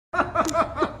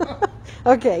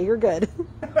Okay, you're good.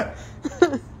 Alright.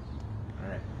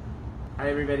 Hi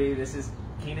everybody, this is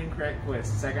Keenon Krick with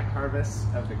Second Harvest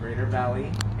of the Greater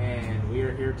Valley, and we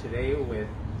are here today with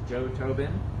Joe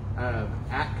Tobin of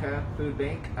ATCAA Food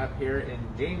Bank up here in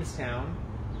Jamestown,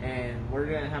 and we're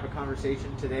going to have a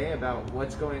conversation today about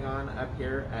what's going on up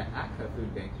here at ATCAA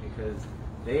Food Bank, because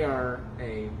they are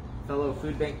a fellow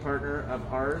food bank partner of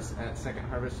ours at Second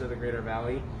Harvest of the Greater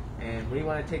Valley, and we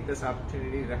want to take this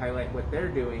opportunity to highlight what they're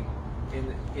doing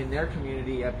in their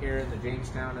community up here in the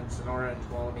Jamestown and Sonora and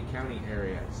Tuolumne County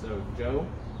area. So Joe,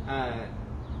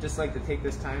 just like to take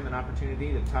this time and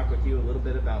opportunity to talk with you a little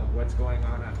bit about what's going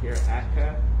on up here at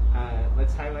ATCAA.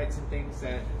 Let's highlight some things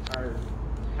that are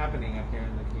happening up here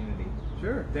in the community.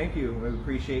 Sure, thank you. We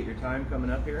appreciate your time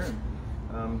coming up here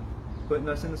and putting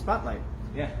us in the spotlight.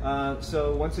 Yeah.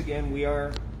 So once again, we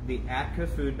are the ATCAA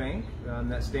Food Bank.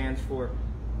 That stands for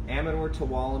Amador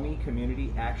Tuolumne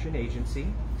Community Action Agency.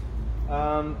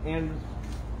 And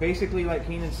basically, like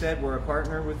Keenan said, we're a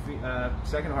partner with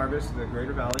Second Harvest of the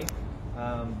Greater Valley,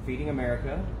 Feeding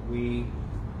America. We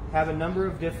have a number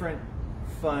of different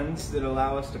funds that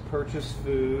allow us to purchase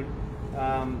food,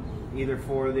 either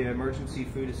for the Emergency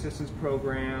Food Assistance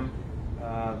Program,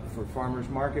 for farmers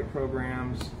market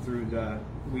programs,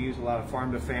 we use a lot of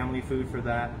farm to family food for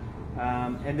that.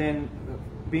 And then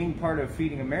being part of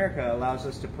Feeding America allows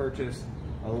us to purchase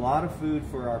a lot of food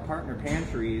for our partner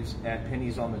pantries at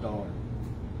pennies on the dollar.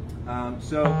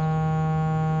 So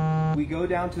we go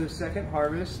down to the Second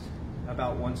Harvest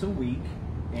about once a week,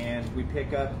 and we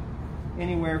pick up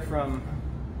anywhere from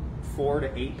 4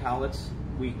 to 8 pallets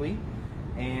weekly,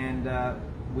 and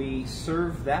we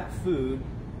serve that food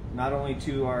not only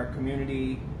to our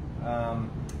community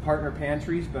partner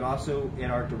pantries, but also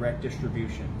in our direct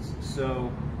distributions.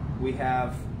 So we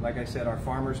have, like I said, our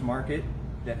farmers market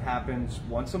that happens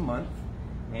once a month,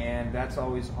 and that's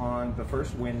always on the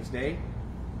first Wednesday.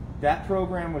 That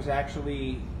program was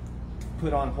actually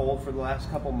put on hold for the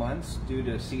last couple months due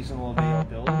to seasonal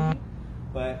availability,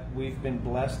 but we've been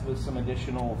blessed with some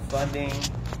additional funding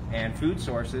and food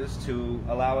sources to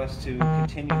allow us to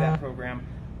continue that program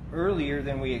earlier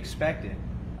than we expected.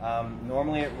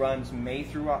 Normally it runs May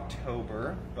through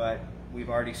October, but we've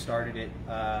already started it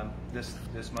this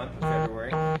month of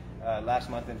February, last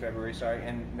month in February, sorry,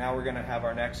 and now we're going to have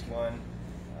our next one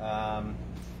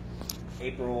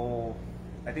April,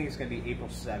 I think it's going to be April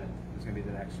 7th, it's going to be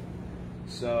the next one.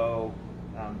 So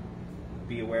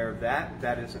be aware of that.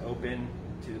 That is open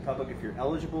to the public. If you're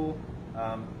eligible,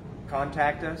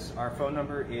 contact us. Our phone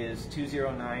number is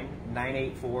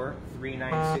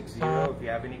 209-984-3960. If you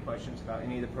have any questions about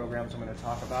any of the programs I'm going to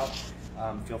talk about,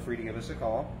 feel free to give us a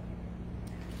call.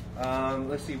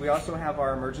 Let's see, we also have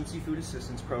our Emergency Food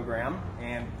Assistance Program,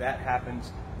 and that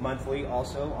happens monthly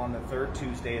also on the third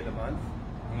Tuesday of the month.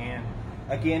 And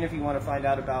again, if you want to find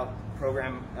out about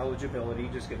program eligibility,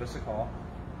 just give us a call.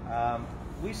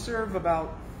 We serve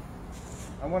about,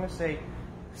 I want to say,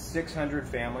 600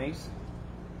 families,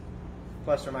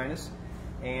 plus or minus,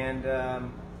 and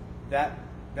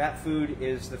that food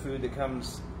is the food that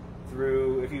comes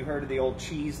through, if you heard of the old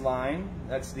cheese line,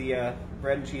 that's the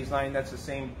bread and cheese line, that's the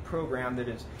same program that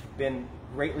has been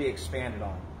greatly expanded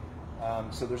on.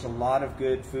 So there's a lot of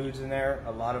good foods in there,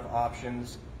 a lot of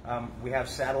options. We have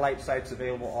satellite sites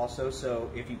available also,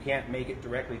 so if you can't make it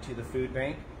directly to the food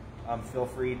bank, feel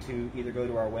free to either go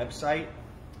to our website,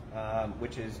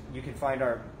 which is, you can find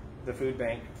the food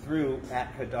bank through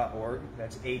atcaa.org,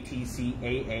 that's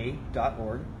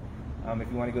ATCAA.org.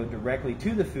 If you want to go directly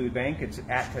to the food bank, it's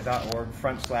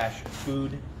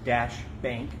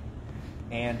atcaa.org/food-bank.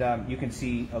 And you can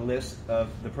see a list of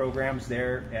the programs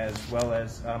there, as well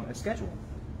as a schedule.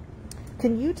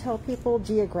 Can you tell people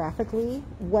geographically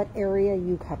what area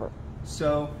you cover?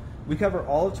 So we cover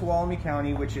all of Tuolumne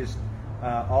County, which is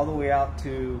all the way out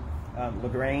to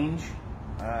LaGrange,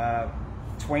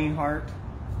 Twainhart,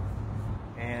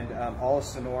 and all of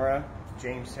Sonora,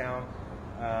 Jamestown.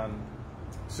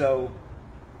 So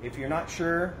if you're not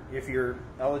sure if you're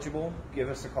eligible, give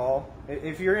us a call.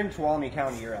 If you're in Tuolumne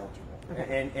County, you're eligible.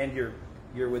 Okay. And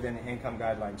you're within the income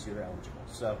guidelines, you're eligible.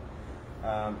 So,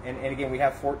 and again, we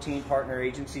have 14 partner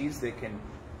agencies that can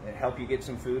help you get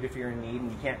some food if you're in need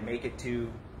and you can't make it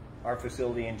to our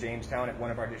facility in Jamestown at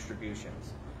one of our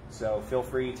distributions. So feel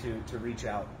free to reach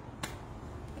out.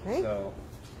 Okay. So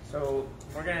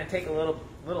we're going to take a little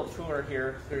tour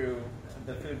here through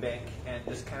the food bank, and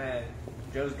just kind of,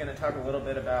 Joe's going to talk a little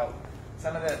bit about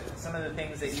some of the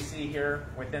things that you see here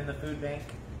within the food bank,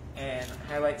 and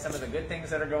highlight some of the good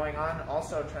things that are going on.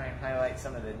 Also try and highlight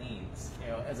some of the needs. You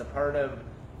know, as a part of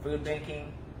food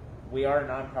banking, we are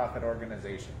nonprofit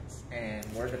organizations, and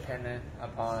we're dependent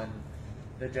upon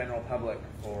the general public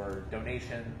for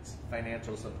donations,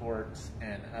 financial supports,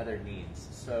 and other needs.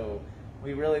 So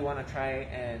we really want to try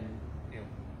and,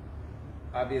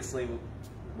 obviously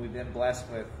we've been blessed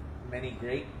with many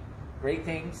great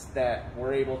things that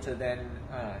we're able to then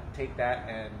take that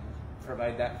and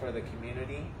provide that for the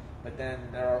community. But then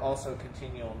there are also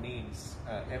continual needs,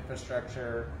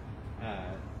 infrastructure,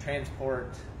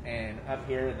 transport, and up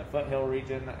here in the foothill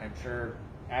region, I'm sure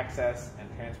access and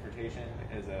transportation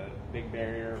is a big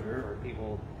barrier for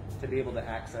people to be able to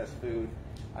access food.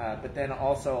 But then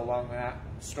also along that,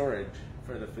 storage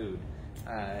for the food.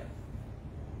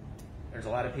 There's a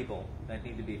lot of people that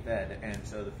need to be fed, and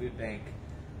so the food bank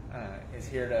is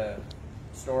here to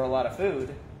store a lot of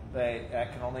food, but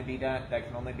that can only be done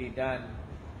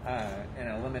in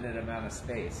a limited amount of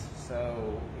space.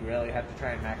 So you really have to try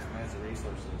and maximize the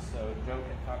resources. So Joe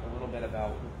can talk a little bit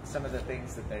about some of the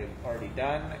things that they've already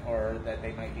done or that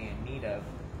they might be in need of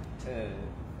to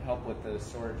help with the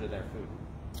storage of their food.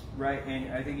 Right,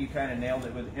 and I think you kind of nailed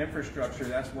it with infrastructure.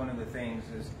 That's one of the things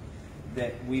is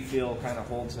that we feel kind of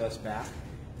holds us back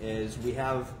is we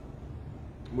have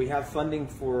funding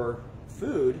for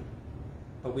food,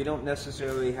 but we don't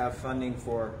necessarily have funding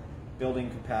for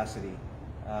building capacity.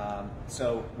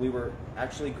 So we were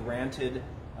actually granted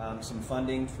some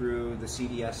funding through the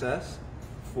CDSS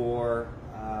for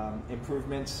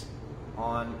improvements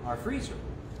on our freezer.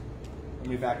 Let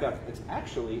me back up. It's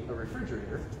actually a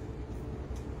refrigerator,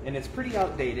 and it's pretty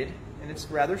outdated, and it's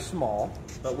rather small,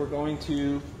 but we're going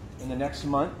to, in the next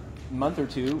month or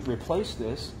two, replace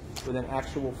this with an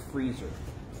actual freezer.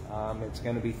 It's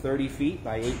going to be 30 feet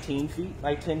by 18 feet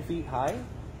by 10 feet high.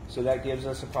 So that gives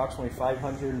us approximately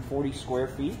 540 square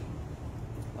feet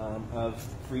of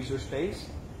freezer space.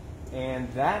 And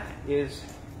that is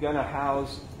going to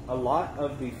house a lot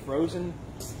of the frozen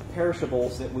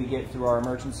perishables that we get through our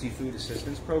emergency food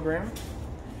assistance program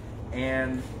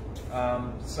and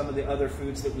some of the other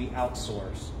foods that we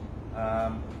outsource.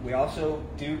 We also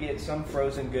do get some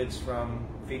frozen goods from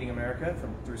Feeding America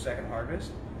through Second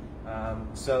Harvest.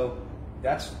 So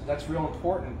that's real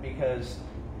important because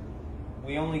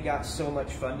we only got so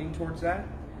much funding towards that.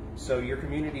 So your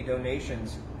community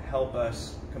donations help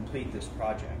us complete this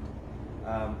project.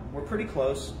 We're pretty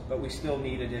close, but we still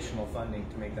need additional funding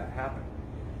to make that happen.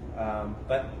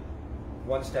 But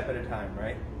one step at a time,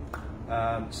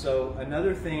 right? So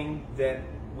another thing that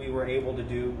we were able to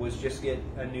do was just get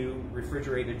a new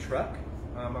refrigerated truck.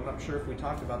 I'm not sure if we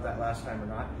talked about that last time or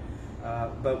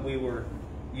not, but we were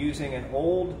using an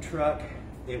old truck.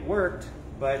 It worked,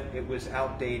 but it was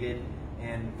outdated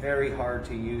and very hard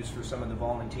to use for some of the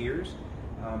volunteers.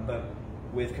 But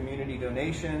with community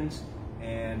donations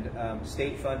and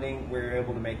state funding, we're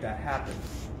able to make that happen.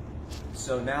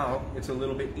 So now it's a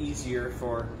little bit easier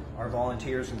for our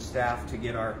volunteers and staff to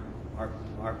get our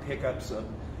pickups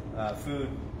of food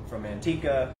from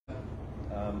Manteca,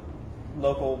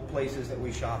 local places that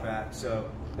we shop at. So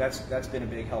that's been a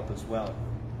big help as well.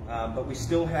 But we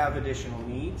still have additional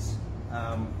needs.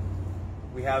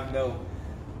 We have no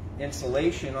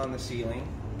insulation on the ceiling,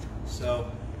 so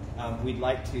we'd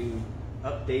like to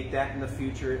update that in the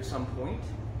future at some point.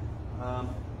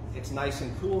 It's nice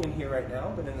and cool in here right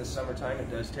now, but in the summertime it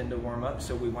does tend to warm up,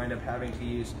 so we wind up having to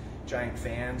use giant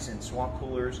fans and swamp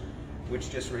coolers,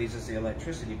 which just raises the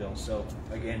electricity bill. So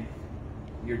again,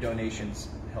 your donations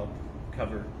help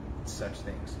cover such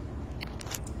things.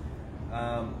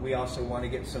 We also want to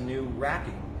get some new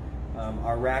racking.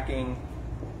 Our racking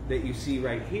that you see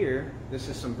right here, this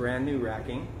is some brand new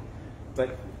racking,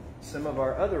 but some of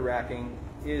our other racking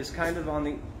is kind of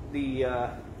on the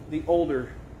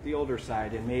older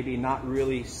side and maybe not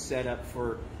really set up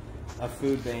for a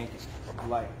food bank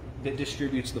like that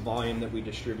distributes the volume that we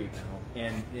distribute now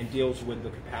and deals with the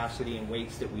capacity and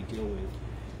weights that we deal with.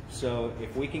 So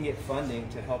if we can get funding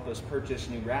to help us purchase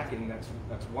new racking,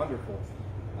 that's wonderful.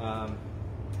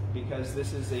 Because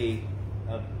this is a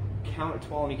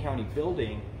Tuolumne County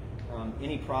building,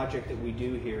 any project that we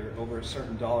do here over a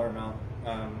certain dollar amount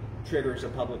triggers a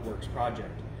public works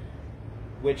project,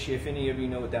 which, if any of you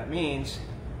know what that means,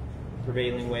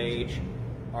 prevailing wage,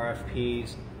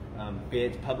 RFPs,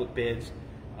 bids, public bids,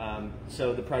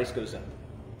 so the price goes up.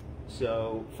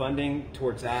 So funding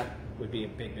towards that would be a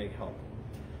big help.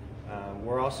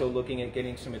 We're also looking at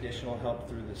getting some additional help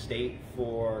through the state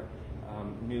for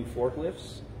new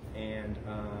forklifts and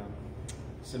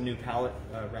some new pallet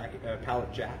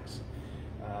jacks.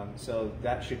 So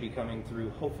that should be coming through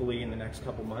hopefully in the next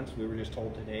couple months. We were just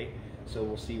told today, so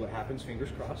we'll see what happens, fingers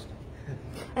crossed.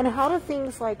 And how do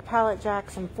things like pallet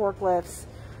jacks and forklifts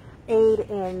aid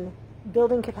in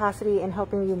building capacity and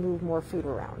helping you move more food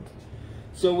around.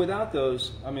 So without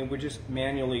those, I mean, we're just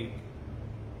manually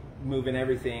moving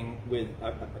everything with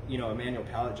a manual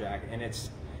pallet jack, and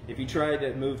if you try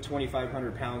to move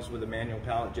 2,500 pounds with a manual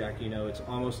pallet jack, it's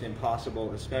almost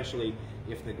impossible, especially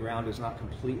if the ground is not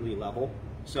completely level.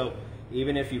 So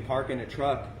even if you park in a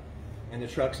truck and the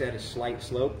truck's at a slight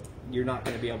slope, you're not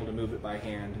going to be able to move it by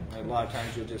hand. A lot of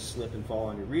times you'll just slip and fall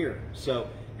on your rear. So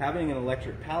having an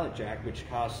electric pallet jack, which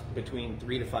costs between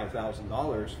 $3,000 to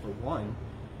 $5,000 for one,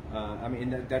 I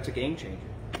mean, that's a game changer.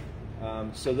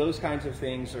 So those kinds of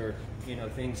things are,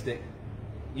 things that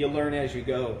you learn as you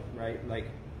go, right? Like,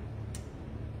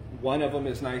 one of them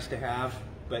is nice to have,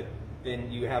 but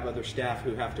then you have other staff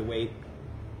who have to wait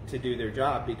to do their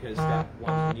job because that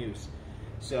one's in use.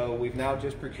 So we've now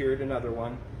just procured another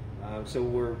one. So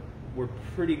we're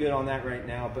pretty good on that right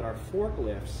now. But our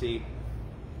forklifts, see,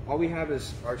 all we have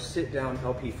is our sit-down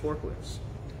LP forklifts.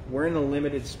 We're in a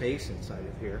limited space inside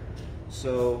of here.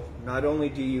 So not only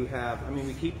do you have, I mean,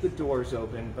 we keep the doors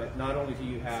open, but not only do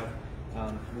you have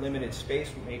limited space,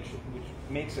 which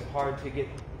makes it hard to get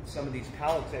some of these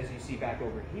pallets, as you see back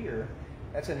over here.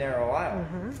 That's a narrow aisle.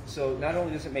 So not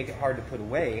only does it make it hard to put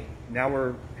away, now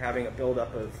we're having a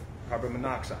buildup of carbon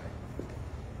monoxide.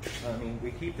 I mean,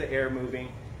 we keep the air moving,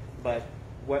 but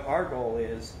what our goal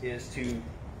is to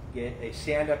get a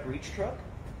stand-up reach truck,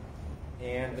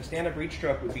 and the stand-up reach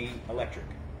truck would be electric.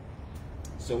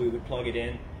 So we would plug it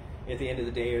in at the end of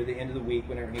the day or the end of the week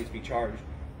whenever it needs to be charged,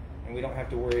 and we don't have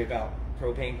to worry about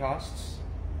propane costs.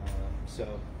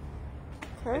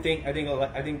 Okay. I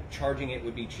think charging it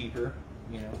would be cheaper,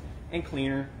 and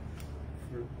cleaner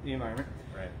for the environment.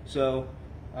 Right. So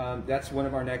that's one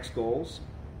of our next goals.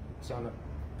 It's on the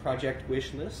project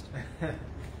wish list.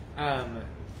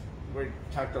 We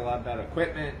talked a lot about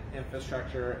equipment,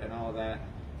 infrastructure, and all of that.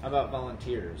 How about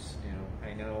volunteers?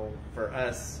 I know for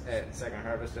us at Second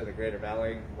Harvest of the Greater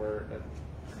Valley, we're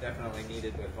definitely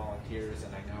needed with volunteers,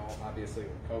 and I know obviously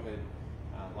with COVID,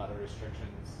 a lot of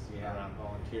restrictions around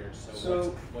volunteers.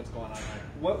 So what's going on there?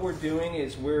 What we're doing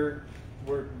is we're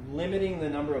limiting the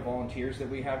number of volunteers that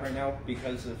we have right now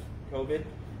because of COVID,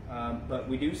 but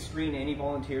we do screen any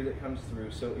volunteer that comes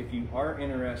through. So if you are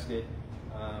interested,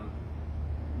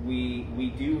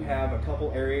 we do have a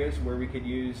couple areas where we could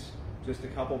use just a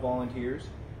couple volunteers.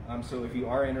 So if you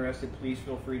are interested, please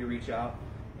feel free to reach out.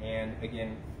 And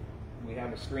again, we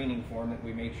have a screening form that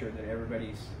we make sure that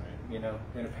everybody's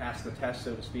going to pass the test,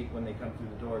 so to speak, when they come through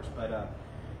the doors. But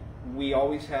we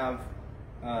always have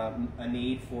a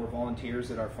need for volunteers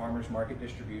at our farmers market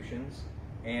distributions.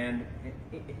 And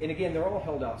again, they're all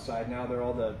held outside now. They're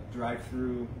all the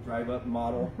drive-through, drive-up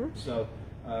model. So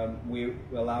we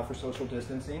allow for social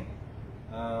distancing.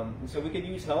 And so we could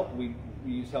use help. We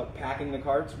use help packing the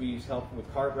carts. We use help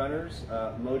with cart runners,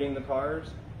 loading the cars.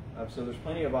 So there's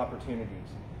plenty of opportunities.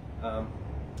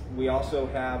 We also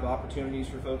have opportunities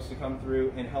for folks to come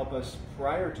through and help us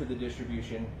prior to the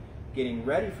distribution, getting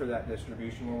ready for that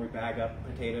distribution, where we bag up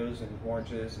potatoes and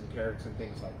oranges and carrots and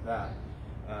things like that.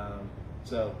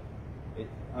 So it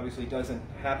obviously doesn't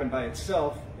happen by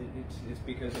itself. It's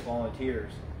because of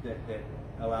volunteers that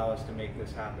allow us to make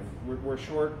this happen. We're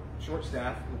short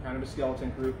staff. We're kind of a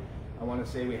skeleton crew. I want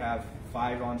to say we have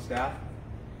 5 on staff,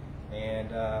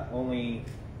 and only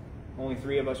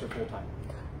 3 of us are full-time.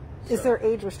 Is there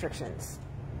age restrictions?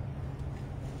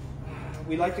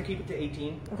 We like to keep it to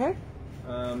 18. Okay.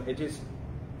 It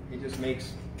just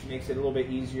makes it a little bit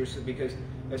easier, because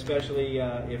especially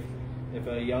if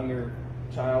a younger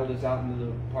child is out into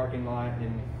the parking lot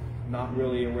and not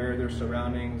really aware of their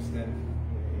surroundings, then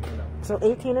So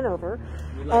 18 and over.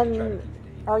 We'd like to try to keep it to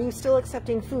 18. Are you still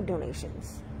accepting food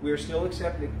donations? We are still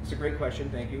accepting. It's a great question.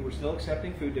 Thank you. We're still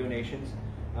accepting food donations.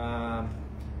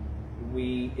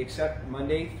 We accept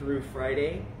Monday through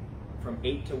Friday from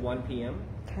 8 to 1 p.m.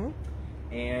 Okay.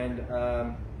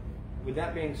 And with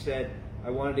that being said, I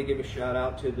wanted to give a shout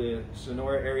out to the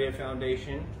Sonora Area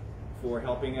Foundation for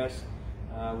helping us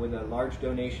with a large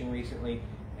donation recently,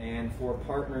 and for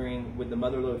partnering with the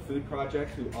Motherlode Food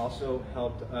Project, who also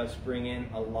helped us bring in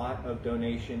a lot of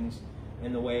donations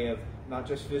in the way of not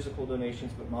just physical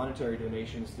donations, but monetary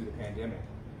donations through the pandemic.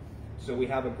 So we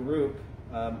have a group,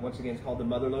 once again, it's called the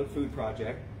Motherlode Food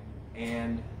Project,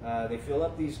 and they fill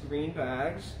up these green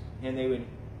bags, and they would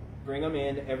bring them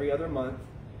in every other month.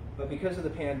 But because of the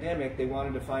pandemic, they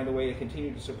wanted to find a way to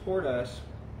continue to support us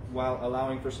while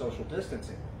allowing for social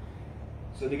distancing.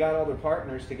 So they got all their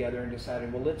partners together and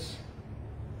decided, well, let's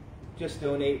just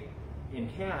donate in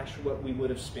cash what we would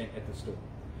have spent at the store.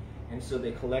 And so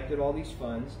they collected all these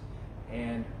funds,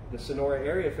 and the Sonora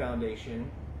Area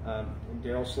Foundation,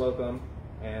 Daryl Slocum,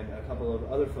 and a couple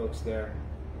of other folks there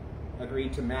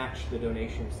agreed to match the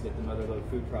donations that the Motherlode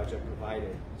Food Project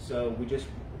provided. So we just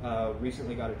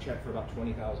recently got a check for about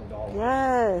 $20,000.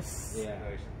 Yes. Yeah,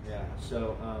 yeah.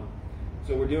 So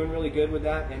so we're doing really good with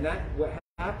that, and what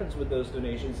happens with those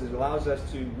donations is it allows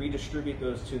us to redistribute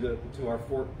those to our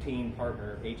 14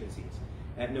 partner agencies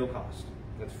at no cost.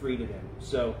 That's free to them.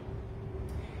 So,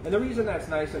 and the reason that's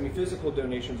nice, I mean, physical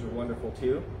donations are wonderful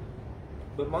too,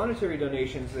 but monetary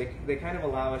donations, they kind of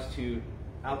allow us to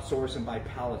outsource and buy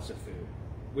pallets of food,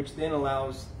 which then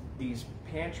allows these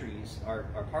pantries, our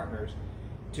partners,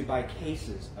 to buy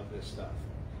cases of this stuff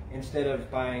instead of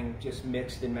buying just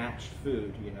mixed and matched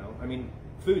food. You know, I mean,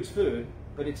 food's food,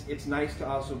 but it's nice to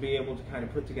also be able to kind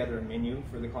of put together a menu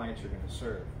for the clients you're going to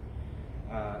serve.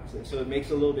 So it makes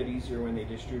it a little bit easier when they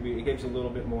distribute. It gives a little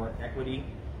bit more equity.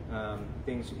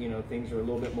 Things are a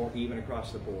little bit more even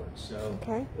across the board. So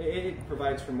okay. it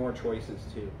provides for more choices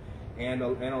too. And a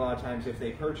lot of times if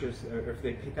they purchase, or if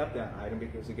they pick up that item,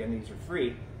 because again, these are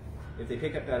free, if they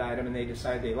pick up that item and they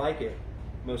decide they like it,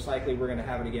 most likely we're going to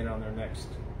have it again on their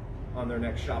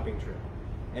next shopping trip.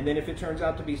 And then if it turns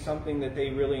out to be something that they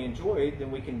really enjoyed,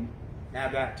 then we can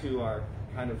add that to our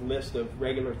kind of list of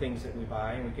regular things that we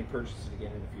buy, and we can purchase it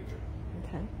again in the future.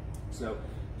 Okay. So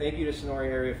thank you to Sonora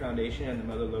Area Foundation and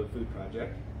the Motherlode Food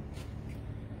Project.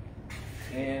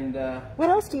 And what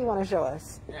else do you want to show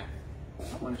us? Yeah,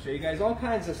 I want to show you guys all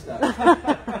kinds of stuff.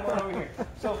 Come on over here.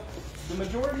 So the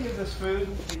majority of this food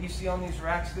that you see on these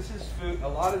racks, this is food. A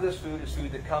lot of this food is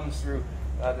food that comes through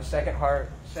the second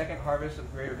harvest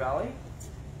of the Greater Valley.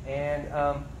 And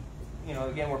you know,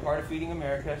 again, we're part of Feeding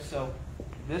America, so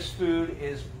this food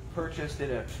is purchased at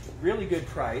a really good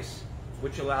price,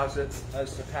 which allows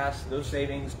us to pass those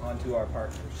savings on to our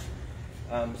partners.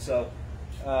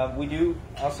 We do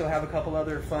also have a couple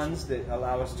other funds that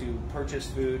allow us to purchase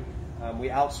food. We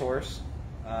outsource,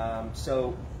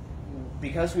 so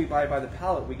because we buy by the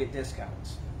pallet, we get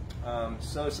discounts.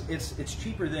 So it's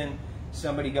cheaper than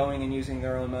somebody going and using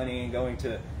their own money and going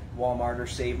to Walmart or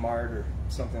Save Mart or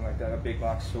something like that, a big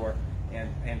box store,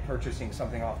 and purchasing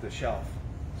something off the shelf.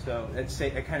 So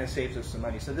it kind of saves us some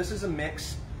money. So this is a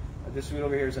mix. This food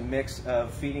over here is a mix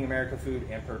of Feeding America food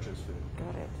and purchase food.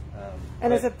 Got it.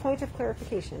 And as a point of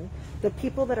clarification, the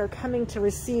people that are coming to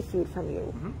receive food from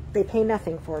you, they pay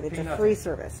nothing for it. It's a free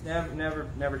service.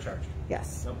 Never charged.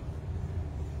 Yes. Nope.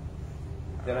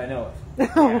 That I know of.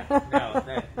 Yeah,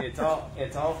 no,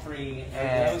 it's all free.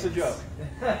 And that was a joke.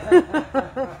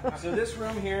 So this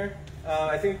room here,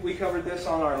 I think we covered this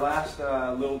on our last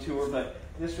little tour, but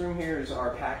this room here is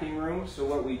our packing room. So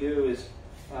what we do is,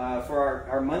 for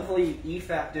our monthly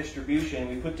EFAP distribution,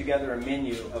 we put together a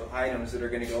menu of items that are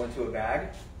going to go into a bag.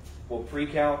 We'll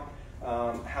pre-count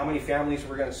how many families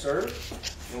we're going to serve,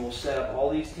 and we'll set up all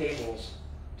these tables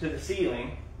to the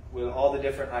ceiling with all the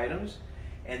different items.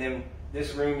 And then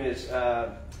this room is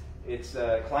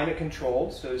climate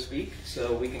controlled, so to speak,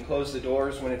 so we can close the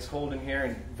doors when it's cold in here,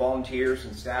 and volunteers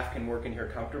and staff can work in here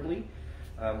comfortably,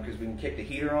 because we can kick the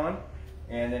heater on,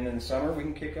 and then in the summer we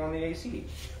can kick on the AC.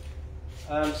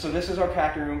 So this is our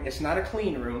packing room. It's not a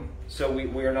clean room, so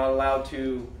we are not allowed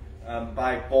to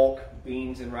buy bulk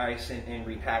beans and rice and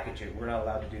repackage it. We're not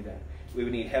allowed to do that. We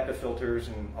would need HEPA filters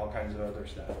and all kinds of other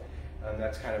stuff.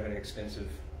 That's kind of an expensive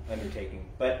undertaking,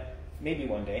 but maybe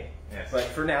one day. Yes. But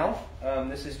for now,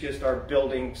 this is just our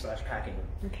building / packing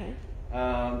room. Okay.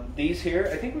 These here,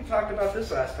 I think we talked about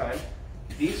this last time.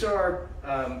 These are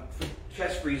our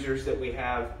chest freezers that we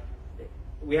have.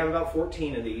 We have about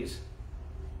 14 of these.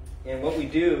 And what we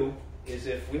do is,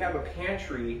 if we have a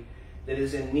pantry that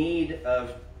is in need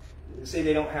of, say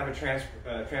they don't have a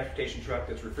transportation truck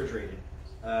that's refrigerated,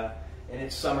 and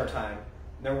it's summertime,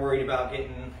 they're worried about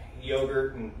getting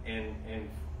yogurt and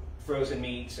frozen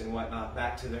meats and whatnot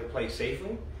back to their place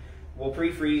safely, we'll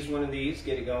pre-freeze one of these,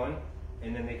 get it going,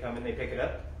 and then they come and they pick it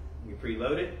up. We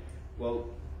preload it. Well,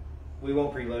 we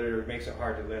won't preload it, or it makes it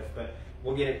hard to lift, but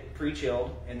we'll get it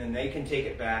pre-chilled, and then they can take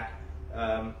it back.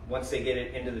 Once they get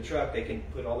it into the truck, they can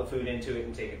put all the food into it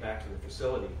and take it back to the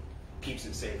facility. Keeps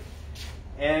it safe.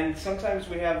 And sometimes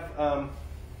we have,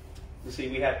 let's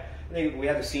see, I think we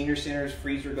had the senior center's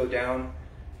freezer go down,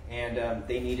 and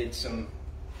they needed some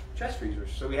chest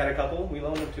freezers. So we had a couple. We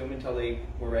loaned them to them until they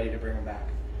were ready to bring them back.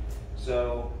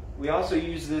 So we also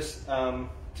use this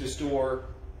to store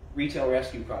retail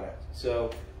rescue products.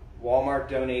 So Walmart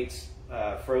donates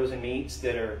frozen meats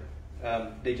that are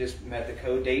they just met the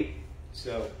code date.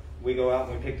 So we go out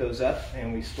and we pick those up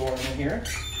and we store them in here.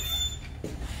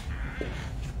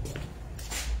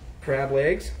 Crab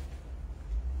legs,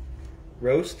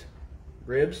 roast,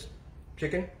 ribs,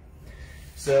 chicken.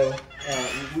 So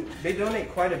they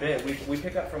donate quite a bit. We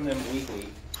pick up from them weekly,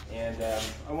 and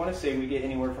I want to say we get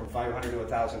anywhere from 500 to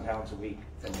 1,000 pounds a week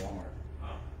from Walmart.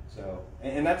 So,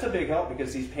 and that's a big help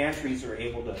because these pantries are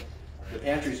able to,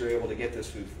 get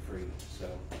this food for free. So,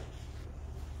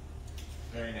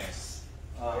 very nice.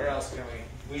 Where else can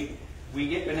we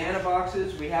get banana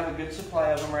boxes? We have a good supply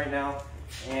of them right now,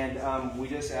 and we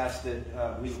just ask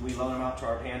that we loan them out to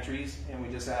our pantries, and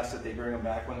we just ask that they bring them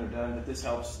back when they're done. But this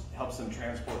helps them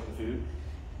transport the food.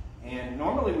 And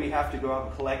normally we have to go out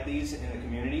and collect these in the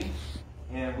community,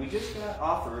 and we just got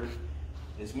offered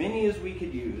as many as we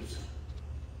could use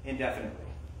indefinitely.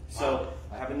 So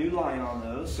I have a new line on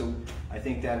those, so I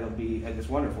think that'll be just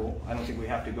wonderful. I don't think we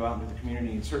have to go out into the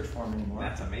community and search for them anymore.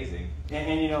 That's amazing.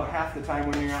 And you know, half the time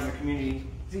when you're out in the community,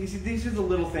 these are the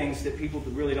little things that people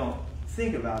really don't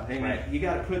think about. And right. You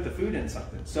got to put the food in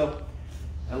something. So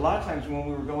a lot of times when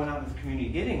we were going out into the community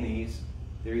getting these,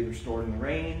 they're either stored in the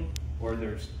rain, or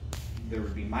there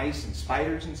would be mice and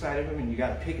spiders inside of them, and you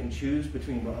got to pick and choose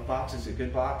between what box is a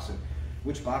good box and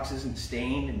which box isn't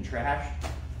stained and trashed.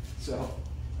 So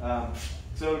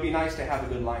it would be nice to have a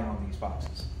good line on these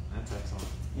boxes. That's excellent.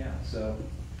 Yeah, so,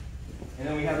 and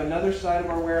then we have another side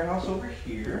of our warehouse over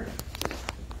here.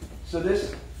 So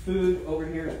this food over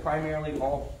here is primarily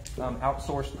all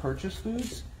outsourced purchase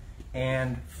foods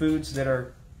and foods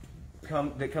that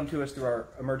come to us through our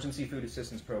emergency food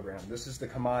assistance program. This is the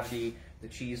commodity, the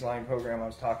cheese line program I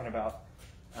was talking about.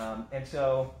 And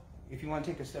so if you want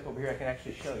to take a step over here, I can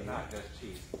actually show you. Not just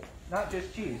cheese. Not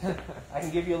just cheese. I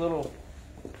can give you a little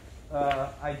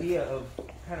idea of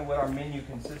kind of what our menu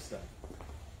consists of.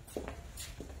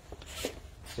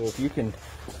 So if you can,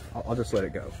 I'll just let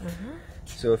it go.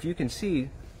 So if you can see,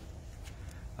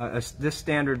 this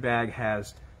standard bag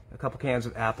has a couple cans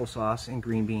of applesauce and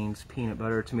green beans, peanut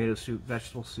butter, tomato soup,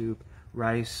 vegetable soup,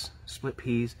 rice, split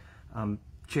peas,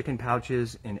 chicken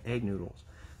pouches, and egg noodles.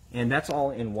 And that's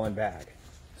all in one bag.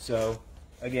 So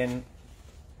again,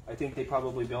 I think they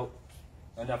probably built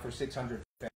enough for 600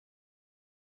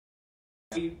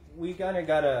 families. We kind of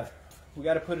gotta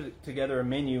put together a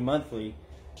menu monthly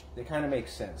that kind of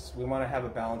makes sense. We want to have a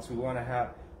balance.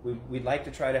 We'd like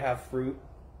to try to have fruit,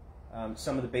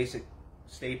 some of the basic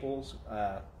staples,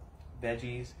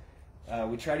 veggies.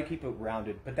 We try to keep it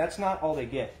rounded, but that's not all they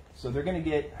get. So they're gonna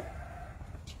get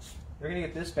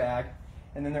this bag,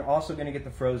 and then they're also gonna get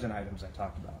the frozen items I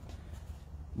talked about.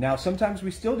 Now, sometimes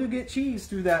we still do get cheese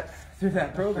through that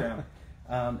program,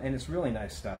 and it's really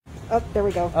nice stuff. Oh, there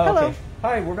we go. Oh, hello. Okay.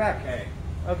 Hi, we're back. Hey.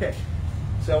 Okay,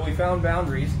 so we found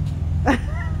boundaries.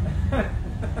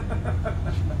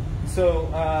 So,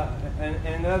 and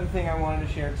another thing I wanted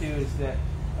to share too is that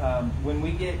when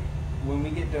we get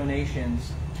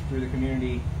donations through the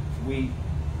community, we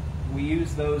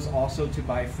use those also to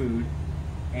buy food.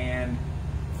 And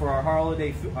for our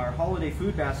holiday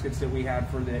food baskets that we had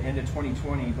for the end of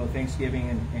 2020, both Thanksgiving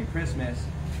and Christmas,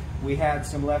 we had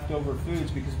some leftover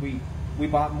foods because we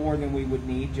bought more than we would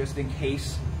need just in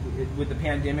case. With the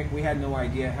pandemic, we had no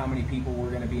idea how many people were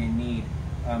going to be in need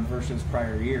versus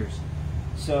prior years.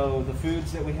 So the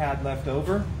foods that we had left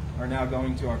over are now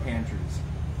going to our pantries.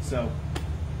 So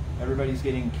everybody's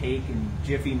getting cake and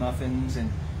Jiffy muffins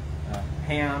and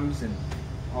hams and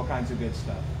all kinds of good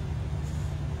stuff.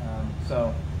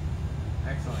 So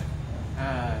excellent. Do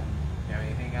you have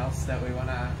anything else that we want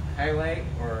to highlight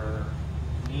or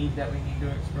need that we need to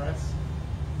express?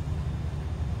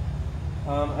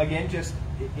 Again, just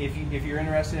if you're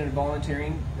interested in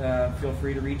volunteering, feel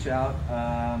free to reach out.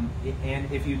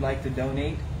 And if you'd like to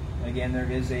donate, again, there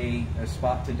is a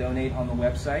spot to donate on the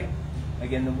website.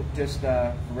 Again, just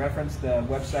for reference, the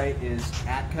website is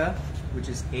ATCAA, which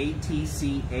is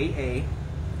ATCAA.org.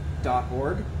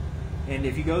 And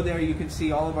if you go there, you can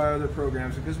see all of our other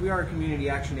programs, because we are a community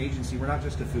action agency. We're not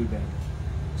just a food bank.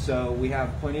 So we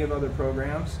have plenty of other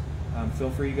programs.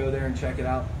 Feel free to go there and check it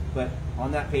out. But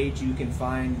on that page, you can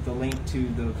find the link to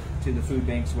the food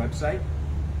bank's website.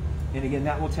 And again,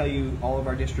 that will tell you all of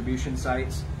our distribution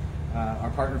sites,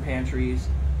 our partner pantries.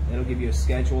 It'll give you a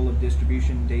schedule of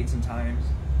distribution dates and times.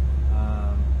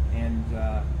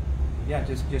 Yeah,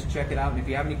 just check it out. And if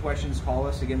you have any questions, call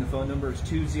us. Again, the phone number is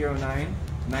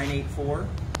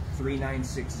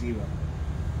 209-984-3960.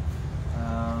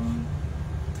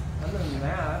 Other than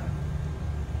that,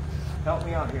 help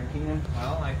me out here, Keenan.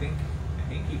 Well, I think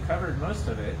you covered most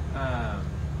of it.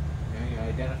 You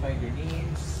identified your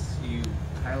needs. You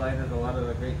highlighted a lot of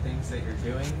the great things that you're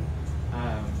doing.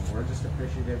 We're just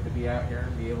appreciative to be out here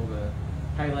and be able to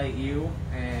highlight you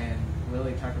and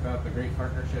really talk about the great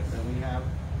partnership that we have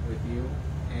with you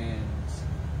and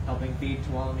helping feed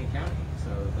Tuolumne County. So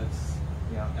that's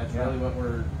really what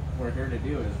we're we're here to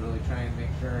do is really try and make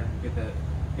sure and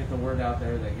get the word out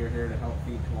there that you're here to help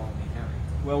feed Tuolumne County.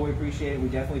 Well, we appreciate it. We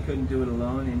definitely couldn't do it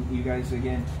alone, and you guys,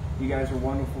 again, you guys are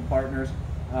wonderful partners.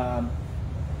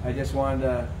 I just wanted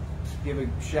to give a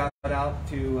shout out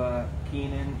to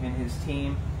Keenan and his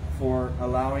team for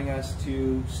allowing us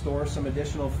to store some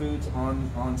additional foods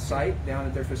on site down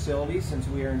at their facility, since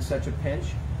we are in such a pinch.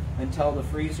 Until the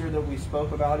freezer that we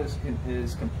spoke about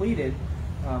is completed,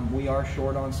 we are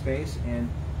short on space, and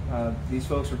these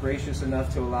folks were gracious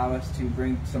enough to allow us to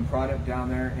bring some product down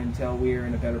there until we are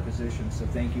in a better position. So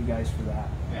thank you guys for that.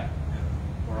 Yeah,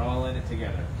 and we're all in it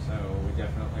together, so we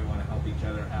definitely want to help each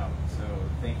other out. So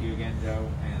thank you again, Joe,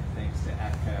 and thanks to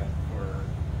ATCAA for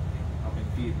helping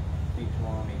feed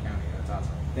Tuolumne County. That's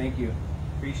awesome. Thank you.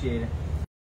 Appreciate it.